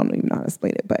amazing. I don't even know how to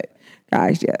explain it, but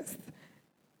guys, yes,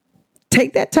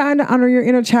 take that time to honor your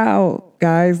inner child,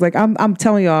 guys. Like I'm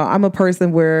telling y'all, I'm a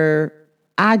person where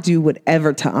I do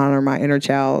whatever to honor my inner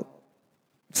child.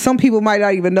 Some people might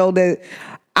not even know that.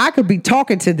 I could be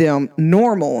talking to them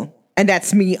normal, and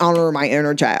that's me honoring my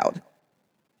inner child.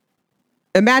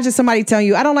 Imagine somebody telling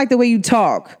you, I don't like the way you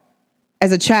talk.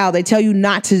 As a child, they tell you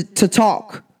not to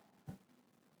talk.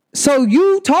 So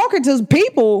you talking to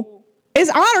people is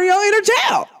honoring your inner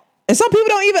child. And some people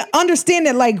don't even understand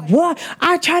that, like, what?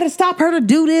 I try to stop her to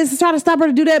do this, try to stop her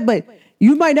to do that, but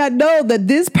you might not know that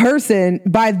this person,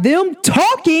 by them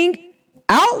talking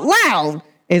out loud,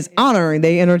 is honoring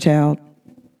their inner child.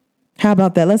 How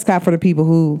about that? Let's clap for the people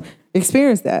who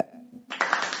experience that.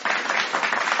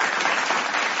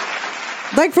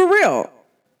 Like, for real.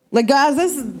 Like, guys,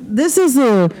 this is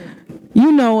a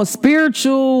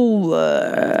spiritual,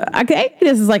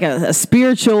 this is like a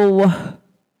spiritual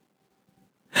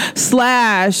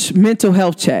 / mental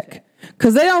health check.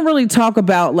 Because they don't really talk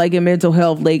about, like, in mental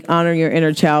health, like, honoring your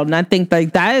inner child. And I think,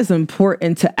 like, that is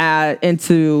important to add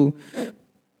into...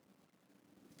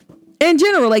 In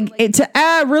general, like to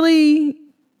add really,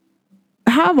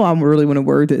 how I really want to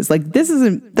word this. Like this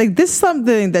is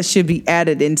something that should be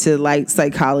added into like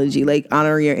psychology, like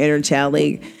honoring your inner child.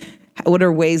 Like what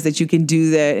are ways that you can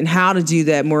do that and how to do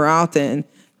that more often?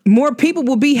 More people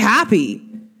will be happy.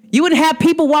 You would have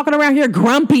people walking around here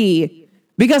grumpy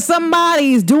because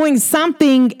somebody's doing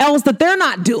something else that they're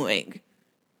not doing.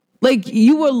 Like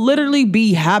you will literally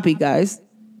be happy, guys.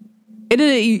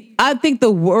 I think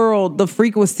the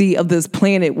frequency of this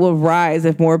planet will rise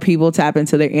if more people tap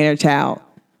into their inner child.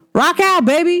 Rock out,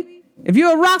 baby. If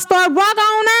you're a rock star, rock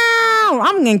on out.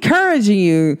 I'm encouraging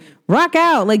you. Rock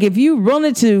out. Like if you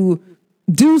wanted to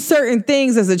do certain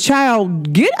things as a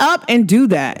child, get up and do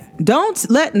that. Don't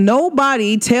let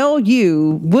nobody tell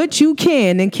you what you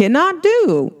can and cannot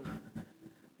do.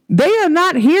 They are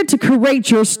not here to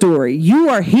create your story. You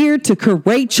are here to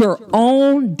create your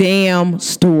own damn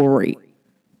story.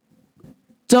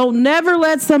 Don't never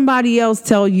let somebody else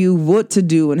tell you what to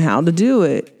do and how to do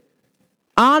it.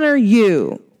 Honor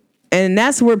you. And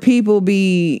that's where people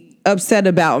be upset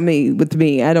about me with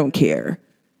me. I don't care.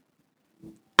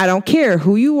 I don't care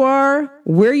who you are,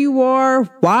 where you are,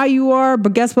 why you are.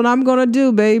 But guess what I'm going to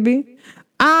do, baby?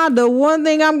 The one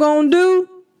thing I'm going to do,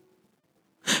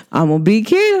 I'm going to be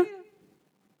Keita.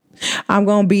 I'm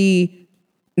going to be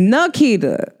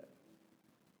Nikita.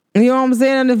 You know what I'm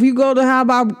saying? And if you go to how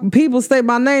about people say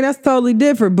my name, that's totally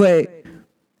different. But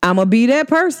I'm going to be that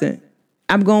person.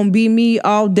 I'm going to be me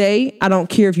all day. I don't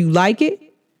care if you like it,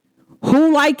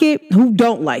 who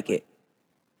don't like it.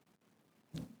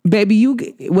 Baby,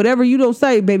 whatever you don't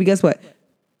say, baby, guess what?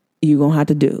 You're going to have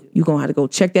to do. You're going to have to go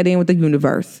check that in with the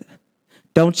universe.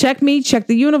 Don't check me, check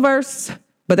the universe.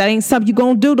 But that ain't something you're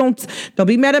going to do. Don't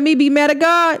be mad at me, be mad at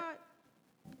God.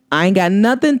 I ain't got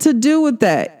nothing to do with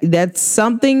that. That's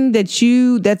something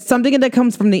that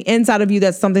comes from the inside of you.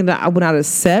 That's something that I would not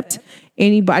accept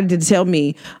anybody to tell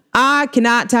me. I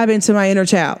cannot tap into my inner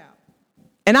child.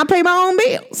 And I pay my own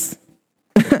bills.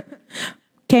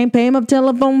 Can't pay my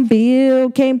telephone bill.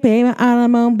 Can't pay my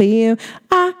automobile.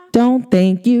 I don't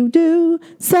think you do.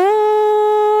 So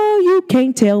you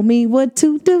can't tell me what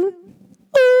to do.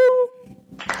 Ooh.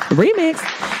 Remix.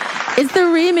 It's the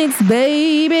remix,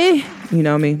 baby. You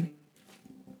know me.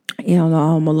 You know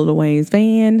I'm a Lil Wayne's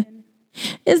fan.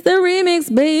 It's the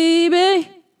remix, baby.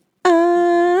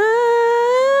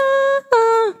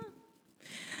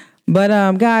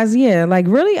 But guys, yeah, like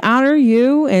really honor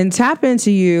you and tap into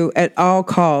you at all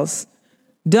costs.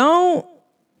 Don't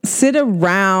sit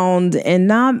around and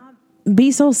not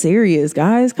be so serious,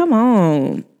 guys. Come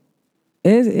on.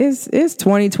 It's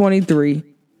 2023.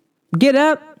 Get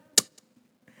up.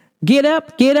 Get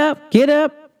up, get up, get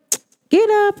up. Get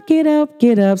up, get up,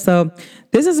 get up. So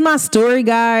this is my story,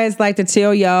 guys. Like to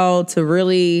tell y'all to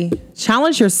really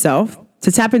challenge yourself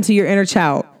to tap into your inner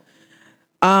child.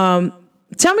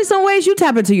 Tell me some ways you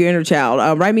tap into your inner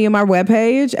child. Write me on my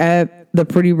webpage at the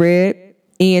Pretty Red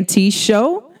ENT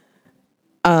Show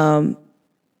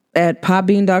at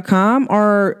podbean.com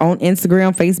or on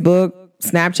Instagram, Facebook,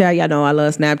 Snapchat. Y'all know I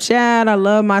love Snapchat. I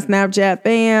love my Snapchat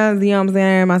fans. You know what I'm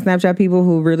saying? My Snapchat people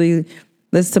who really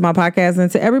listen to my podcast, and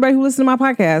to everybody who listens to my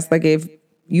podcast. Like if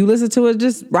you listen to it,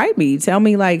 just write me. Tell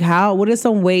me like what are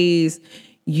some ways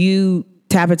you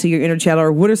tap into your inner child,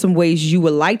 or what are some ways you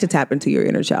would like to tap into your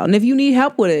inner child? And if you need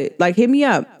help with it, like hit me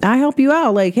up. I help you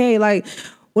out. Like, hey, like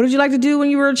what did you like to do when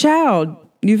you were a child?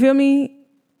 You feel me?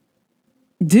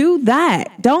 Do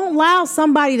that. Don't allow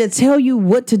somebody to tell you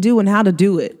what to do and how to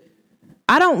do it.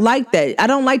 I don't like that. I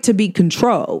don't like to be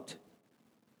controlled.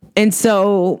 And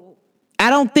so I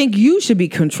don't think you should be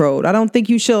controlled. I don't think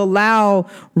you should allow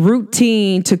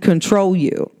routine to control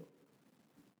you.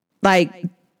 Like,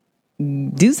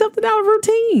 do something out of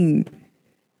routine.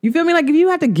 You feel me? Like if you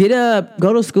have to get up,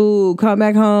 go to school, come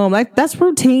back home, like that's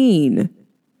routine.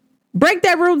 Break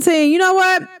that routine. You know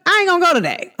what? I ain't gonna go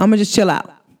today. I'm gonna just chill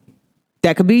out.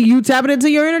 That could be you tapping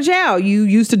into your inner child. You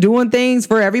used to doing things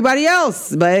for everybody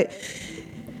else, but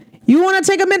you want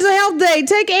to take a mental health day.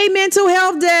 Take a mental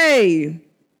health day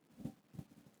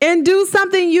and do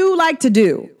something you like to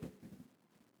do.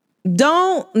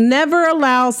 Don't never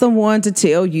allow someone to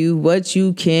tell you what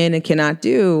you can and cannot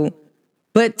do,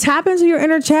 but tap into your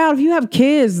inner child. If you have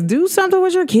kids, do something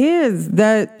with your kids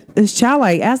that is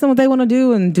childlike. Ask them what they want to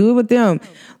do and do it with them.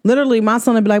 Literally, my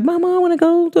son would be like, Mama, I want to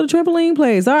go to the trampoline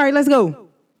place. All right, let's go.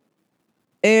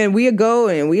 And we'll go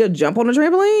and we'll jump on the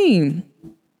trampoline.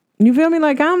 You feel me?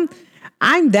 Like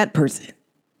I'm that person.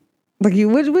 Like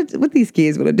what these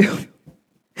kids want to do?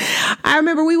 I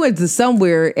remember we went to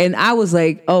somewhere and I was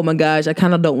like, oh my gosh, I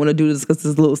kind of don't want to do this because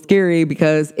it's a little scary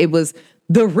because it was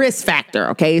the risk factor.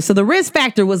 Okay. So the risk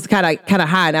factor was kind of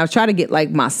high. And I was trying to get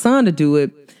like my son to do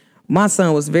it. My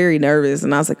son was very nervous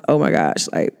and I was like, oh my gosh.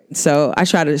 Like, so I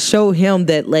tried to show him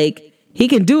that like he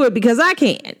can do it because I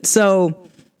can't. So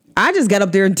I just got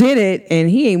up there and did it and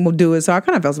he ain't gonna do it. So I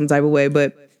kind of felt some type of way,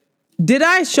 but did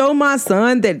I show my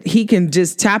son that he can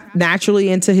just tap naturally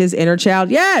into his inner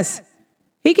child? Yes.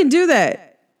 He can do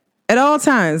that at all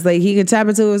times. Like he can tap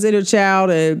into his inner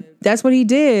child and that's what he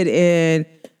did. And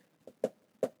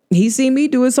he seen me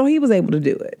do it, so he was able to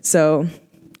do it. So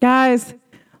guys,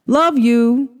 love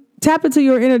you. Tap into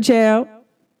your inner child.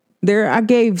 I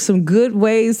gave some good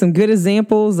ways, some good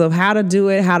examples of how to do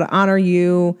it, how to honor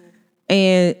you.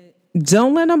 And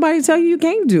don't let nobody tell you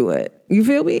can't do it. You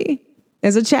feel me?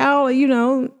 As a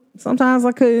child, sometimes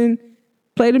I couldn't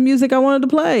play the music I wanted to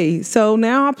play. So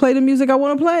now I play the music I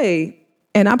want to play,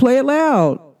 and I play it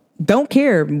loud. Don't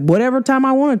care whatever time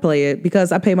I want to play it,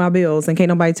 because I pay my bills and can't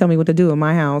nobody tell me what to do in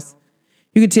my house.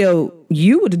 You can tell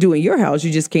you what to do in your house.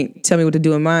 You just can't tell me what to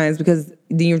do in mine, because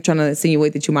then you're trying to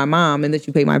insinuate that you're my mom and that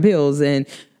you pay my bills. And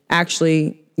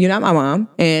actually, you're not my mom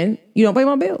and you don't pay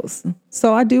my bills.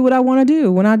 So I do what I want to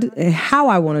do when I do, and how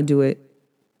I want to do it.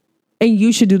 And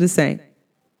you should do the same.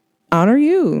 Honor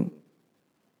you.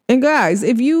 And guys,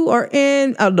 if you are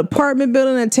in an apartment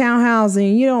building, a townhouse,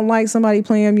 and you don't like somebody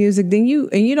playing music, then you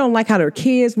don't like how their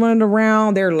kids running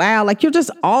around, they're loud, like you're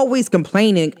just always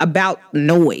complaining about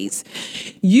noise.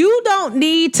 You don't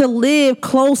need to live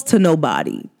close to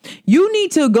nobody. You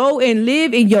need to go and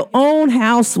live in your own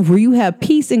house where you have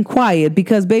peace and quiet,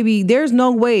 because baby, there's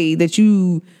no way that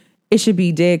it should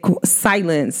be dead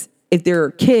silence if there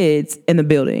are kids in the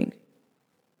building.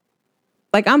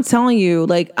 Like, I'm telling you,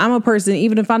 like, I'm a person,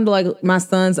 even if I'm like my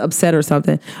son's upset or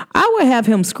something, I would have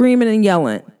him screaming and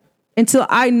yelling until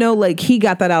I know, like, he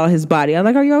got that out of his body. I'm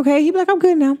like, are you okay? He'd be like, I'm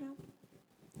good now.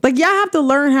 Like, y'all have to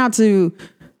learn how to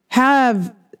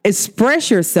express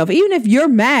yourself. Even if you're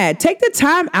mad, take the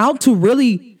time out to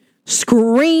really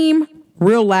scream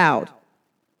real loud.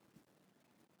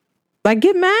 Like,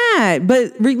 get mad,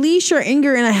 but release your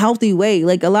anger in a healthy way.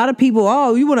 Like, a lot of people,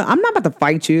 I'm not about to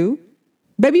fight you.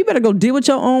 Baby, you better go deal with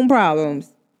your own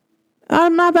problems.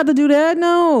 I'm not about to do that.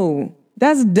 No,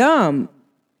 that's dumb.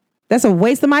 That's a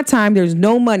waste of my time. There's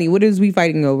no money. What is we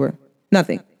fighting over?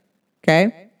 Nothing.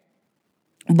 Okay.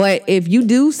 But if you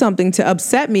do something to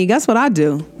upset me, guess what I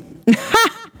do?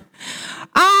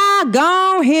 I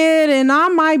go ahead and I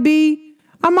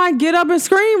might get up and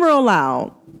scream real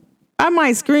loud. I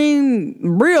might scream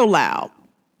real loud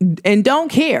and don't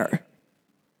care.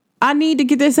 I need to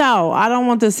get this out. I don't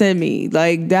want this in me.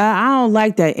 Like that. I don't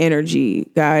like that energy,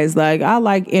 guys. Like, I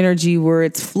like energy where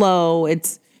it's flow.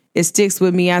 It sticks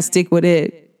with me. I stick with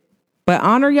it. But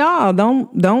honor y'all.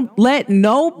 Don't let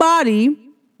nobody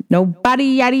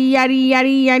yaddy yaddy yaddy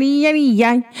yaddy yaddy yaddy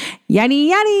yaddy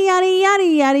yaddy yaddy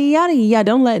yaddy yaddy yaddy yaddy.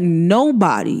 Don't let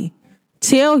nobody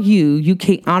tell you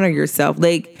can't honor yourself.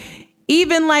 Like,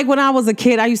 even like when I was a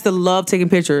kid, I used to love taking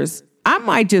pictures. I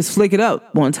might just flick it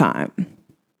up one time.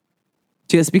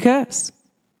 Just because.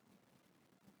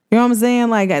 You know what I'm saying?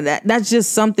 Like, that's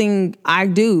just something I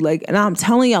do. Like, and I'm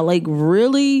telling y'all, like,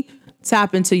 really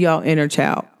tap into y'all inner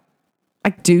child.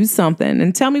 Like, do something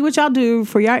and tell me what y'all do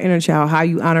for your inner child, how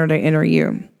you honor the inner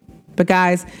you. But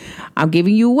guys, I'm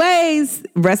giving you ways,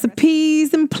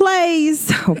 recipes, and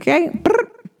plays. Okay.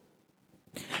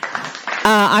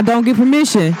 I don't get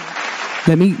permission.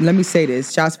 Let me say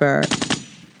this. Shots fired.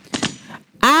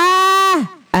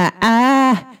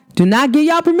 Do not give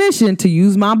y'all permission to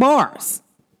use my bars.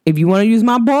 If you want to use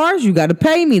my bars, you got to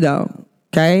pay me though.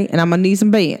 Okay. And I'm going to need some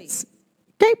bands.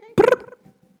 Okay.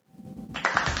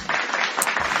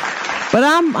 But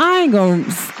I ain't going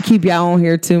to keep y'all on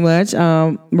here too much.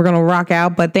 We're going to rock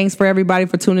out. But thanks for everybody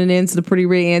for tuning in to the Pretty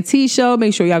Red Auntie Show.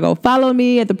 Make sure y'all go follow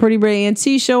me at the Pretty Red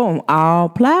Auntie Show on all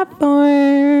platforms.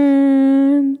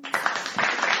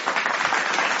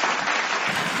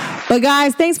 But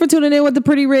guys, thanks for tuning in with the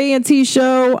Pretty Red Auntie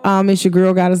Show. It's your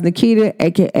girl goddess Nikita,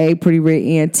 aka Pretty Red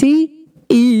Auntie.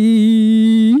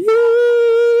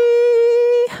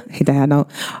 Hate that I know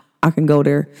I can go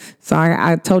there. So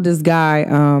I told this guy,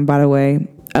 by the way,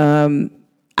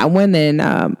 I went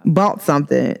and bought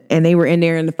something, and they were in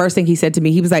there, and the first thing he said to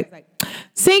me, he was like,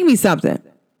 "Sing me something,"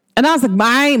 and I was like,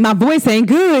 "My voice ain't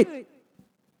good.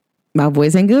 My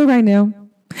voice ain't good right now."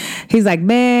 He's like,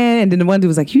 "Man," and then the one dude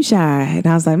was like, "You shy?" And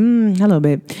I was like, "A little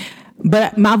bit,"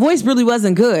 but my voice really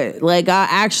wasn't good. Like, I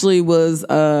actually was,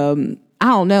 I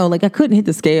don't know, like I couldn't hit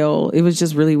the scale. It was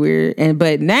just really weird.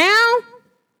 But now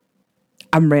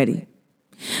I'm ready.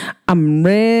 I'm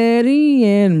ready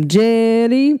and I'm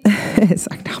jetty. It's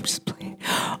like, no, I'm just playing.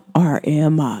 Or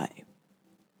am I?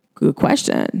 Good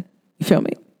question. You feel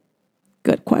me?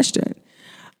 Good question.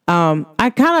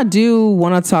 I kind of do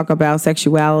want to talk about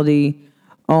sexuality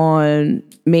on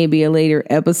maybe a later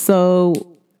episode,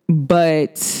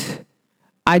 but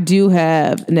I do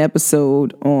have an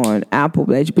episode on Apple,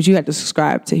 but you have to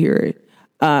subscribe to hear it,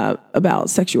 about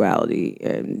sexuality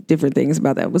and different things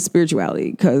about that with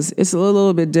spirituality, because it's a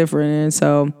little bit different. And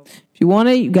so if you want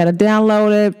it, you got to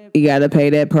download it. You got to pay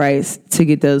that price to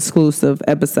get the exclusive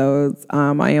episodes.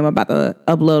 I am about to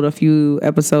upload a few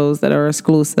episodes that are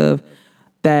exclusive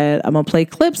that I'm going to play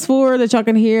clips for that y'all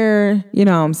can hear. You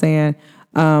know what I'm saying?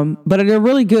 But they're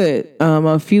really good.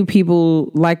 A few people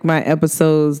like my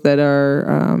episodes that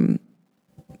are,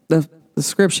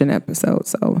 description episode.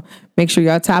 So make sure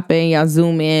y'all tap in, y'all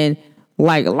zoom in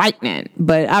like lightning.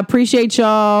 But I appreciate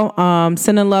y'all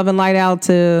sending love and light out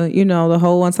to, the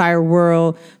whole entire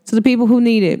world, to the people who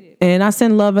need it. And I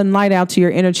send love and light out to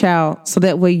your inner child so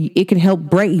that way it can help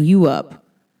break you up.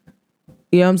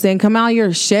 You know what I'm saying? Come out of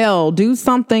your shell, do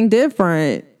something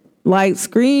different. Like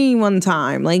scream one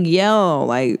time, like yell,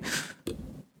 like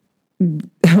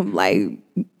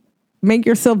make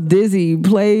yourself dizzy,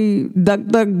 play duck,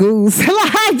 duck, goose,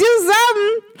 like do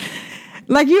something.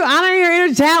 Like you honor your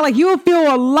inner child, like you will feel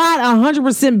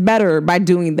 100% better by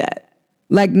doing that.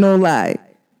 Like no lie.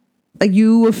 Like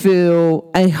you will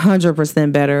feel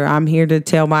 100% better. I'm here to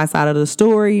tell my side of the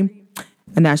story,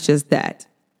 and that's just that.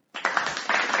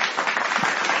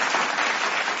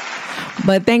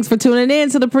 But thanks for tuning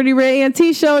in to the Pretty Red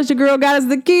ENT Show. It's your girl, Goddess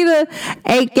Nikita,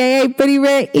 a.k.a. Pretty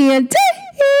Red ENT.